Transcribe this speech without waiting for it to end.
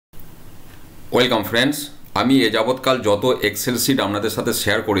Welcome friends. আমি এ যাবৎকাল যত Excel sheet আপনাদের সাথে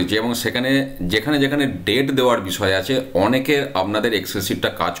শেয়ার করেছি এবং সেখানে যেখানে যেখানে ডেট দেওয়ার বিষয় আছে অনেকের আপনাদের এক্সেল শিটটা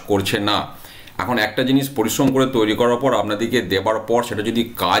কাজ করছে না। এখন একটা জিনিস পরিশ্রম করে তৈরি করার পর আপনাদেরকে দেবার পর সেটা যদি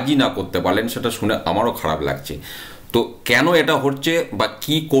কাজই না করতে পারেন সেটা শুনে আমারও খারাপ লাগছে। তো কেন এটা হচ্ছে বা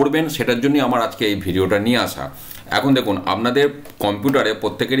কি করবেন সেটার জন্যই আমার আজকে এই ভিডিওটা নিয়ে আসা। এখন দেখুন, আপনাদের কম্পিউটারে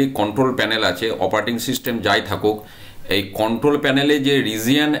প্রত্যেকেরই কন্ট্রোল প্যানেল আছে, অপারেটিং সিস্টেম যাই থাকুক। এই কন্ট্রোল প্যানেলে যে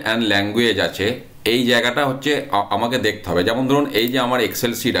রিজিয়ন অ্যান্ড ল্যাঙ্গুয়েজ আছে এই জায়গাটা হচ্ছে আমাকে দেখতে হবে। যেমন ধরুন, এই যে আমার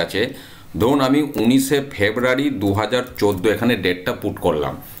এক্সেল শিট আছে, ধরুন আমি 19শে ফেব্রুয়ারি 2014 এখানে ডেটটা পুট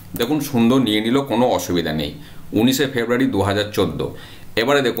করলাম। দেখুন সুন্দর নিয়ে নিল, কোনো অসুবিধা নেই। 19শে ফেব্রুয়ারি 2014।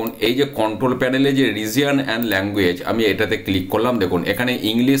 এবারে দেখুন এই যে কন্ট্রোল প্যানেলে যে রিজিয়ন অ্যান্ড ল্যাঙ্গুয়েজ, আমি এটাতে ক্লিক করলাম। দেখুন এখানে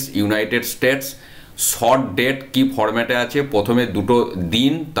English, United states, short date কি ফরম্যাটে আছে, প্রথমে দুটো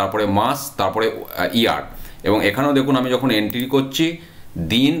দিন, তারপরে মাস, তারপরে ইয়ার। এবং এখানেও দেখুন আমি যখন এন্ট্রি করছি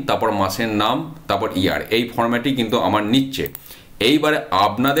দিন, তারপর মাসের নাম, তারপর ইয়ার, এই ফরম্যাটই কিন্তু আমার নিচ্ছে। এইবারে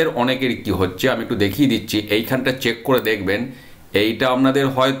আপনাদের অনেকের কি হচ্ছে আমি একটু দেখিয়ে দিচ্ছি। এইখানটা চেক করে দেখবেন, এইটা আপনাদের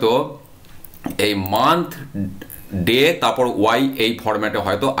হয়তো এই মান্থ, ডে, তারপর ওয়াই এই ফরম্যাটে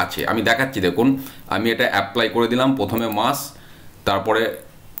হয়তো আছে। আমি দেখাচ্ছি, দেখুন আমি এটা অ্যাপ্লাই করে দিলাম। প্রথমে মাস, তারপরে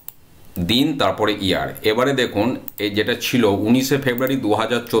দিন, তারপরে ইয়ার। এবারে দেখুন এই যেটা ছিল 19শে ফেব্রুয়ারি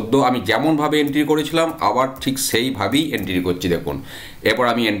 2014, আমি যেমনভাবে এন্ট্রি করেছিলাম আবার ঠিক সেইভাবেই এন্ট্রি করছি। দেখুন এরপর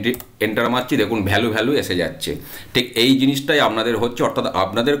আমি এন্টার মারছি, দেখুন ভ্যালু এসে যাচ্ছে। ঠিক এই জিনিসটাই আপনাদের হচ্ছে, অর্থাৎ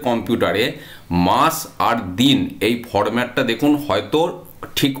আপনাদের কম্পিউটারে মাস আর দিন এই ফরম্যাটটা দেখুন হয়তো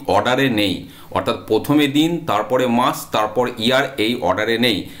ঠিক অর্ডারে নেই, অর্থাৎ প্রথমে দিন, তারপরে মাস, তারপর ইয়ার, এই অর্ডারে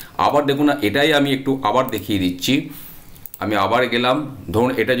নেই। আবার দেখুন এটাই আমি একটু আবার দেখিয়ে দিচ্ছি। আমি আবার গেলাম,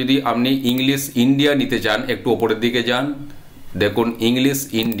 ধরুন এটা যদি আপনি ইংলিশ ইন্ডিয়া নিতে চান, একটু ওপরের দিকে যান, দেখুন ইংলিশ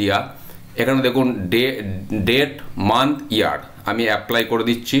ইন্ডিয়া, এখানে দেখুন ডেট, মান্থ, ইয়ার, আমি অ্যাপ্লাই করে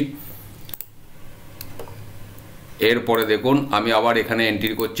দিচ্ছি। এরপরে দেখুন আমি আবার এখানে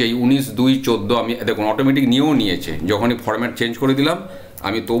এন্ট্রি করছি এই 19/2/14। আমি দেখুন অটোমেটিক নিয়েও নিয়েছে, যখনই ফরম্যাট চেঞ্জ করে দিলাম।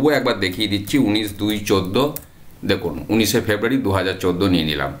 আমি তবুও একবার দেখিয়ে দিচ্ছি 19/2/14। দেখুন 19শে ফেব্রুয়ারি 2014 নিয়ে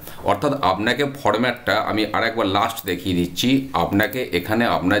নিলাম। অর্থাৎ আপনাকে ফরম্যাটটা আমি আর একবার লাস্ট দেখিয়ে দিচ্ছি। আপনাকে এখানে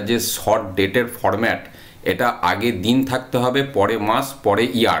আপনার যে শর্ট ডেটের ফরম্যাট, এটা আগে দিন থাকতে হবে, পরে মাস, পরে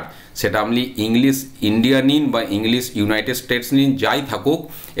ইয়ার। সেটা আপনি ইংলিশ ইন্ডিয়া নিন বা ইংলিশ ইউনাইটেড স্টেটস নিন, যাই থাকুক।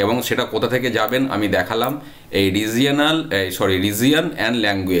 এবং সেটা কোথা থেকে যাবেন আমি দেখালাম, এই রিজিয়ন অ্যান্ড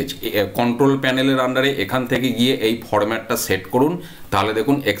ল্যাঙ্গুয়েজ কন্ট্রোল প্যানেলের আন্ডারে এখান থেকে গিয়ে এই ফরম্যাটটা সেট করুন। তাহলে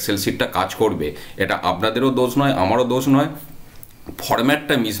দেখুন এক্সেল শিটটা কাজ করবে। এটা আপনাদেরও দোষ নয়, আমারও দোষ নয়।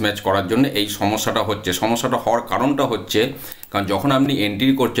 ফরম্যাটটা মিসম্যাচ করার জন্য এই সমস্যাটা হচ্ছে। সমস্যাটা হওয়ার কারণটা হচ্ছে, কারণ যখন আপনি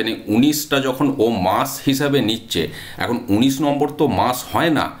এন্ট্রি করছেন 19টা যখন ও মাস হিসাবে নিচ্ছে, এখন 19 নম্বর তো মাস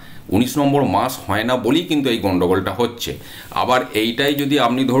হয় না, 19 নম্বর মাস হয় না বলেই কিন্তু এই গণ্ডগোলটা হচ্ছে। আবার এইটাই যদি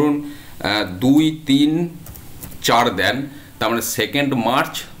আপনি ধরুন 2, 3, 4 দেন, তার মানে 2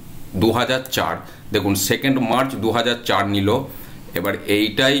 মার্চ 2004, দেখুন 2 মার্চ 2004 নিল। এবার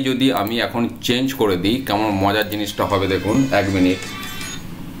এইটাই যদি আমি এখন চেঞ্জ করে দিই, কেমন মজার জিনিসটা হবে দেখুন। 1 মিনিট,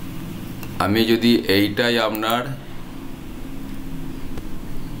 আমি যদি এইটাই আপনার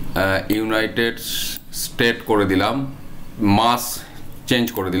ইউনাইটেড স্টেট করে দিলাম, মাস চেঞ্জ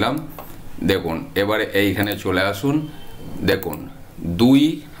করে দিলাম, দেখুন এবারে এইখানে চলে আসুন। দেখুন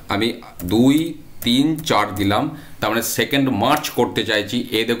আমি 2, 3, 4 দিলাম, তার মানে 2 মার্চ করতে চাইছি।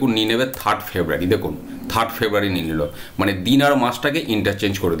 দেখুন নিয়ে নেবে 3 ফেব্রুয়ারি। দেখুন 3 ফেব্রুয়ারি নিয়ে নিল, মানে দিন আর মাসটাকে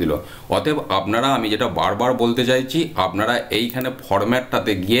ইন্টারচেঞ্জ করে দিল। অতএব আপনারা, আমি যেটা বারবার বলতে চাইছি, আপনারা এইখানে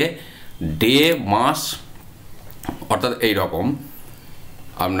ফরম্যাটটাতে গিয়ে ডে, মাস, অর্থাৎ এই রকম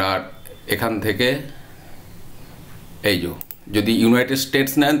আপনার এখান থেকে এই যদি ইউনাইটেড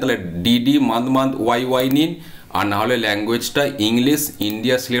স্টেটস নেন তাহলে ডিডি, মান্থ, ওয়াই নিন। আর না হলে ল্যাঙ্গুয়েজটা ইংলিশ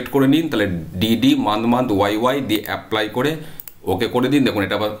ইন্ডিয়া সিলেক্ট করে নিন, তাহলে ডিডি, মান্থ, ওয়াই দিয়ে অ্যাপ্লাই করে ওকে করে দিন। দেখুন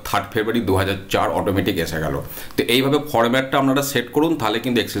এটা আবার 3 ফেব্রুয়ারি 2004 অটোমেটিক এসে গেল। তো এইভাবে ফরম্যাটটা আপনারা সেট করুন, তাহলে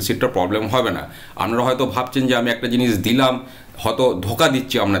কিন্তু এক্সেল শিটটার প্রবলেম হবে না। আপনারা হয়তো ভাবছেন যে আমি একটা জিনিস দিলাম, হয়তো ধোকা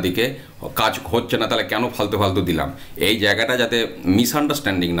দিচ্ছি আপনাদেরকে, কাজ হচ্ছে না, তাহলে কেন ফালতু দিলাম। এই জায়গাটা যাতে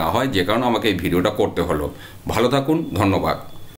মিসআন্ডারস্ট্যান্ডিং না হয়, যে কারণে আমাকে এই ভিডিওটা করতে হলো। ভালো থাকুন, ধন্যবাদ।